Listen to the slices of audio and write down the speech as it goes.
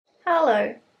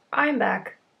Hello, I'm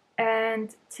back,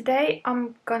 and today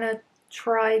I'm gonna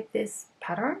try this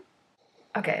pattern.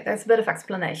 Okay, there's a bit of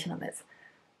explanation on this.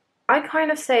 I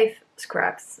kind of save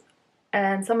scraps,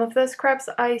 and some of those scraps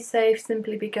I save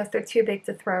simply because they're too big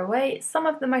to throw away. Some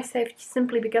of them I saved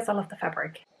simply because I love the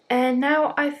fabric. And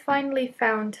now I finally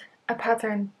found a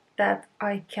pattern that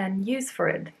I can use for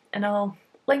it, and I'll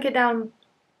link it down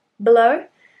below.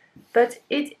 But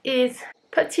it is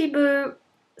Petit Bout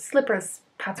slippers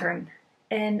pattern,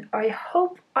 and I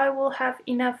hope I will have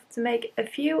enough to make a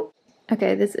few.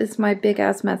 Okay, this is my big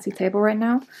ass messy table right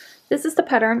now. This is the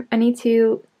pattern. I need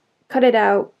to cut it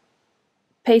out,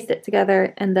 paste it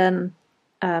together, and then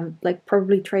like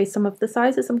probably trace some of the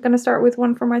sizes. I'm gonna start with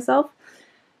one for myself.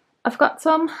 I've got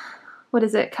some, what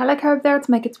is it, calico there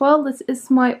to make a twill. This is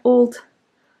my old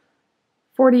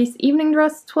 40s evening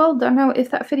dress twill. Don't know if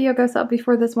that video goes up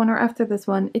before this one or after this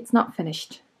one. It's not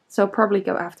finished, so probably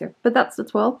go after, but that's the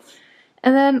twill.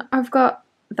 And then I've got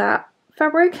that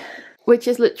fabric, which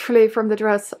is literally from the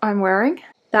dress I'm wearing.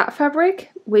 That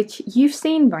fabric, which you've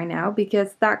seen by now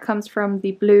because that comes from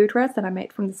the blue dress that I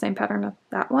made from the same pattern as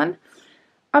that one.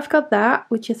 I've got that,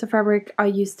 which is a fabric I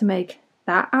used to make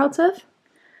that out of.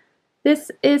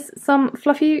 This is some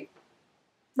fluffy,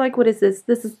 like, what is this?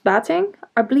 This is batting.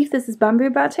 I believe this is bamboo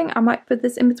batting. I might put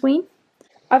this in between.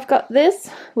 I've got this,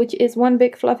 which is one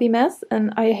big fluffy mess,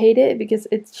 and I hate it because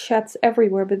it sheds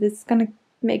everywhere, but it's gonna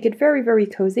make it very, very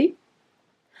cozy.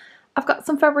 I've got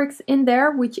some fabrics in there,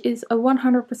 which is a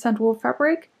 100% wool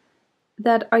fabric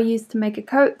that I used to make a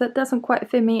coat that doesn't quite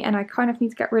fit me, and I kind of need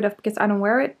to get rid of because I don't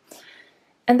wear it.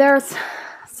 And there's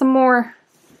some more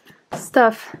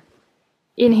stuff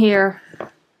in here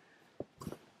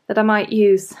that I might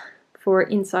use for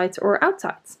insides or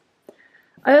outsides.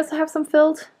 I also have some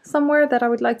filled somewhere that I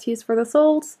would like to use for the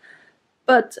soles,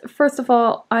 but first of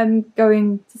all I'm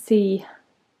going to see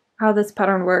how this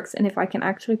pattern works and if I can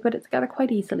actually put it together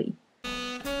quite easily.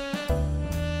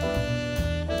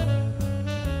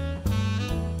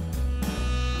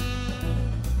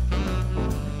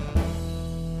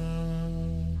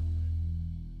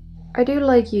 I do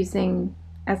like using,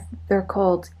 as they're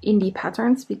called, indie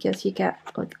patterns because you get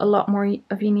like a lot more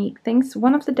of unique things.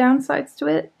 One of the downsides to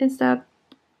it is that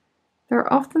there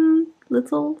are often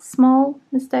little small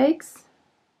mistakes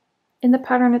in the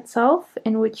pattern itself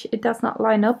in which it does not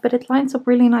line up, but it lines up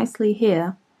really nicely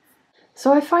here.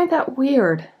 So I find that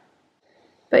weird.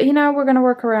 But you know, we're gonna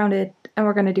work around it and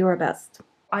we're gonna do our best.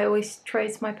 I always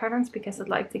trace my patterns because I'd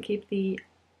like to keep the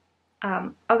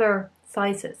other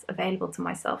sizes available to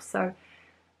myself. So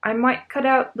I might cut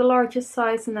out the largest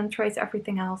size and then trace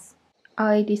everything else.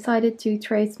 I decided to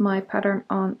trace my pattern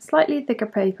on slightly thicker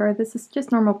paper. This is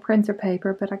just normal printer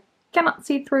paper, but I cannot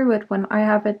see through it when I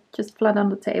have it just flat on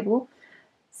the table.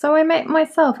 So I made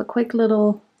myself a quick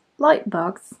little light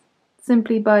box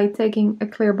simply by taking a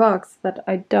clear box that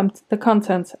I dumped the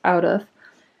contents out of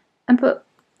and put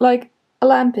like a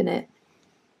lamp in it.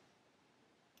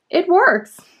 It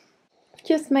works! I've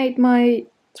just made my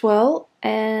twill,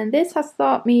 and this has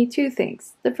taught me two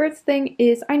things. The first thing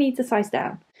is I need to size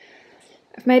down.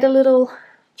 I've made a little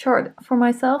chart for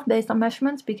myself based on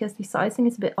measurements because the sizing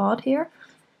is a bit odd here.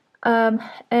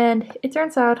 And it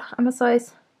turns out I'm a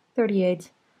size 38.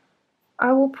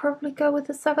 I will probably go with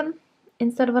a 7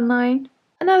 instead of a 9.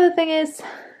 Another thing is,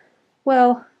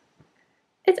 well,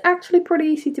 it's actually pretty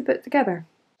easy to put together.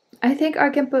 I think I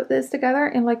can put this together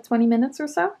in like 20 minutes or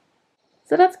so.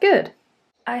 So that's good.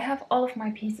 I have all of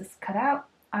my pieces cut out.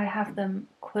 I have them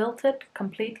quilted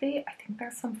completely. I think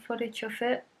there's some footage of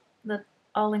it that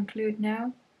I'll include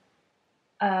now.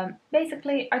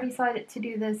 Basically, I decided to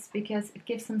do this because it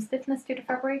gives some stiffness to the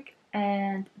fabric,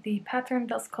 and the pattern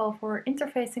does call for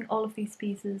interfacing all of these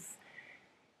pieces.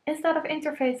 Instead of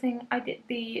interfacing, I did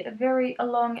the very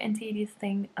long and tedious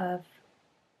thing of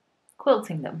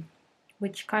quilting them,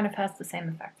 which kind of has the same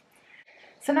effect.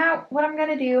 So now what I'm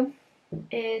gonna do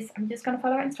is I'm just gonna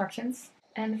follow instructions,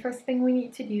 and the first thing we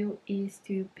need to do is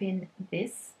to pin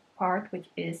this part, which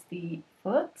is the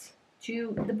foot,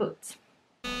 to the boot.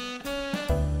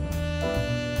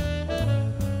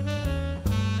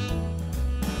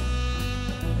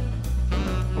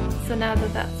 So now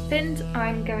that that's pinned,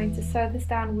 I'm going to sew this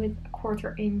down with a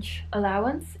 1/4 inch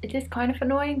allowance. It is kind of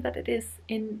annoying that it is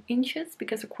in inches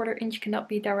because a 1/4 inch cannot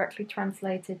be directly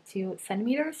translated to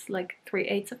centimeters, like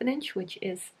 3/8 of an inch, which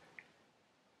is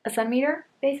a centimeter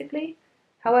basically.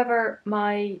 However,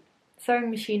 my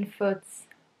sewing machine foot,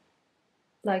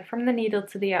 like from the needle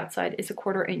to the outside, is a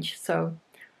 1/4 inch, so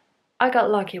I got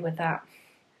lucky with that.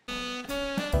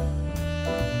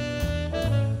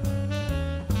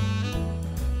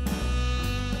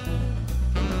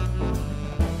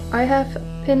 I have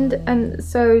pinned and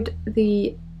sewed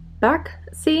the back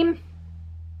seam,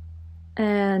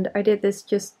 and I did this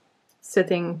just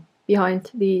sitting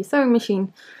behind the sewing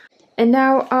machine. And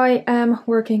now I am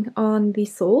working on the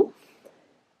sole,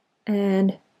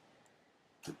 and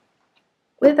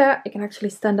with that I can actually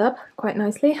stand up quite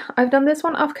nicely. I've done this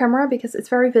one off camera because it's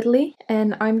very fiddly,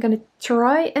 and I'm gonna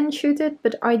try and shoot it,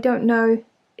 but I don't know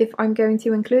if I'm going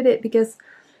to include it because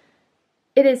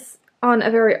it is on a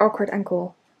very awkward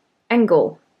angle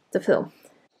to film.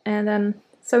 And then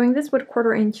sewing this with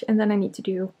 1/4 inch, and then I need to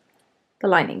do the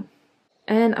lining.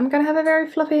 And I'm gonna have a very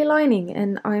fluffy lining,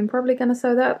 and I'm probably gonna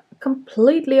sew that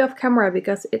completely off camera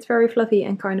because it's very fluffy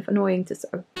and kind of annoying to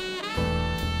sew.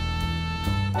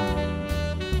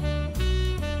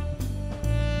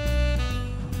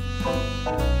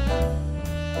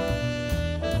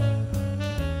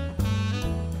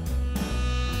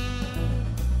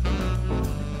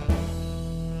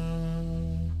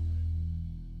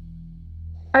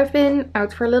 I've been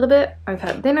out for a little bit, I've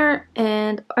had dinner,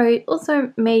 and I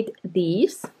also made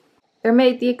these. They're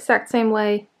made the exact same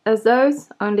way as those,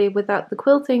 only without the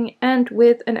quilting and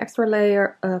with an extra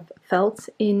layer of felt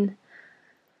in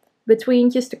between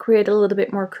just to create a little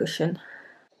bit more cushion.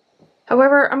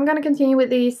 However, I'm gonna continue with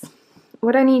these.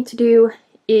 What I need to do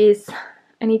is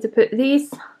I need to put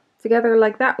these together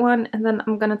like that one, and then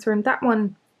I'm gonna turn that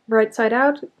one right side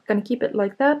out. I'm gonna keep it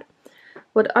like that.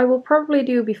 What I will probably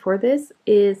do before this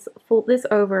is fold this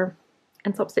over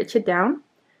and top stitch it down,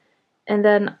 and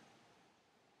then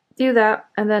do that,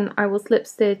 and then I will slip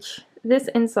stitch this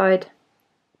inside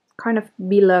kind of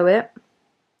below it,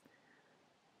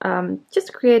 just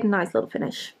to create a nice little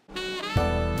finish.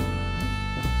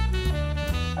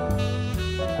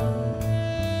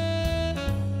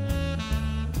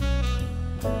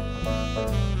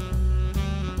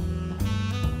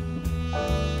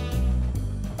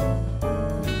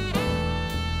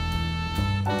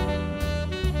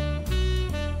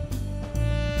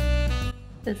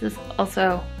 This is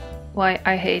also why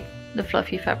I hate the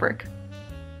fluffy fabric.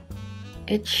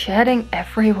 It's shedding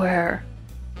everywhere.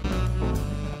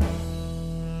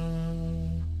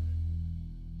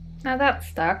 Now that's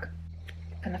stuck.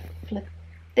 I'm gonna flip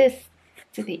this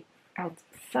to the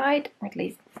outside, or at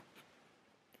least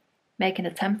make an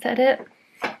attempt at it.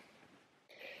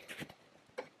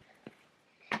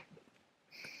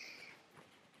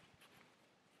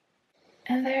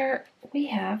 And there we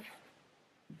have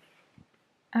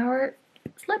our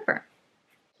slipper.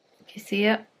 You see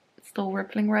it? It's still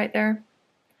rippling right there.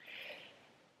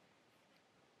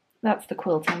 That's the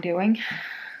quilt I'm doing.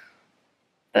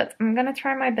 But I'm gonna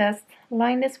try my best.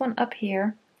 Line this one up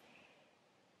here.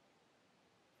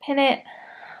 Pin it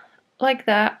like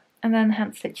that, and then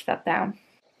hand stitch that down.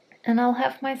 And I'll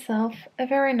have myself a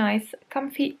very nice,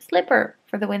 comfy slipper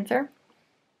for the winter.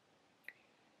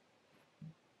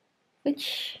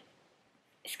 Which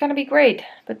it's gonna be great,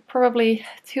 but probably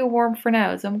too warm for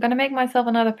now, so I'm gonna make myself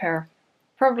another pair,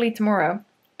 probably tomorrow,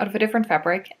 out of a different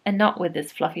fabric, and not with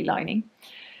this fluffy lining.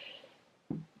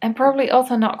 And probably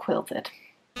also not quilted.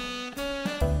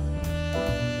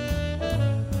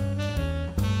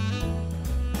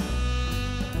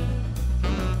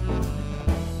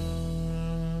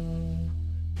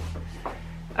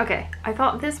 Okay, I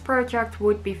thought this project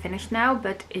would be finished now,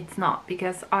 but it's not,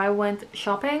 because I went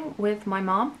shopping with my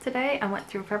mom today. I went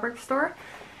to a fabric store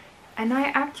and I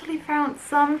actually found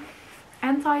some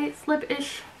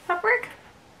anti-slip-ish fabric,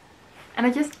 and I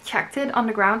just checked it on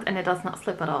the ground and it does not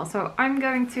slip at all. So I'm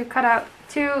going to cut out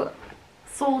 2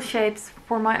 sole shapes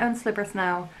for my own slippers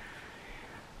now,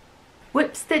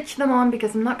 whip stitch them on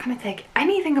because I'm not going to take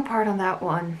anything apart on that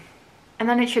one, and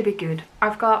then it should be good.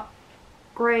 I've got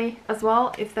grey as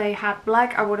well. If they had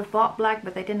black I would have bought black,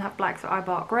 but they didn't have black, so I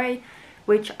bought grey,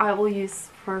 which I will use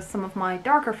for some of my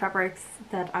darker fabrics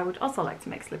that I would also like to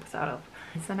make slippers out of.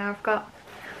 So now I've got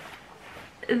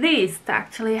these to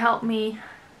actually help me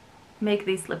make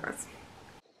these slippers.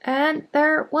 And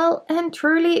they're well and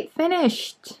truly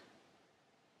finished.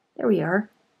 There we are.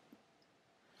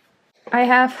 I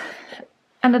have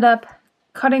ended up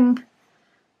cutting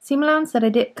seam allowance that I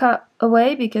did cut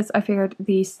away because I figured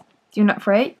these do not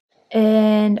fray,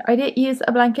 and I did use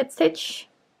a blanket stitch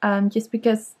just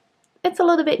because it's a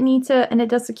little bit neater and it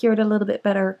does secure it a little bit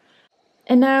better.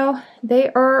 And now they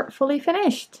are fully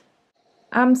finished.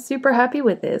 I'm super happy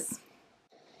with this.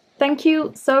 Thank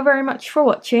you so very much for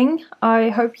watching. I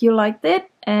hope you liked it,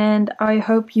 and I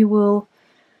hope you will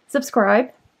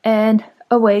subscribe and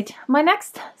await my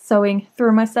next sewing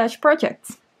through my stash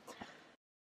projects.